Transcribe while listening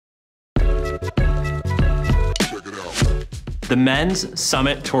The men's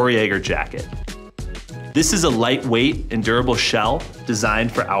Summit Torre jacket. This is a lightweight and durable shell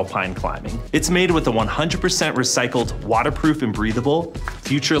designed for alpine climbing. It's made with a 100% recycled, waterproof and breathable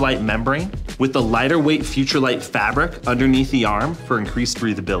FUTURELIGHT membrane with the lighter weight FUTURELIGHT fabric underneath the arm for increased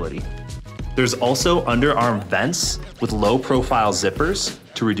breathability. There's also underarm vents with low profile zippers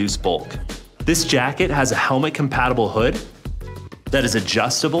to reduce bulk. This jacket has a helmet compatible hood that is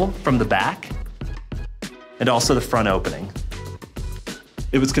adjustable from the back and also the front opening.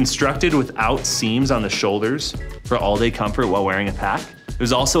 It was constructed without seams on the shoulders for all-day comfort while wearing a pack.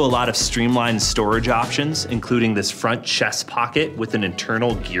 There's also a lot of streamlined storage options, including this front chest pocket with an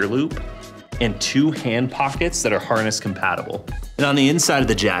internal gear loop and 2 hand pockets that are harness compatible. And on the inside of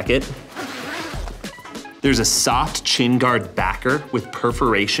the jacket, there's a soft chin guard backer with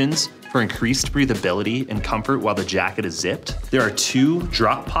perforations for increased breathability and comfort while the jacket is zipped. There are 2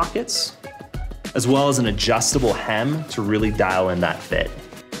 drop pockets, as well as an adjustable hem to really dial in that fit.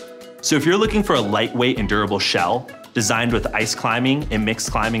 So if you're looking for a lightweight and durable shell designed with ice climbing and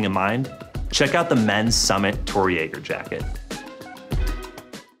mixed climbing in mind, check out the men's Summit Torre jacket.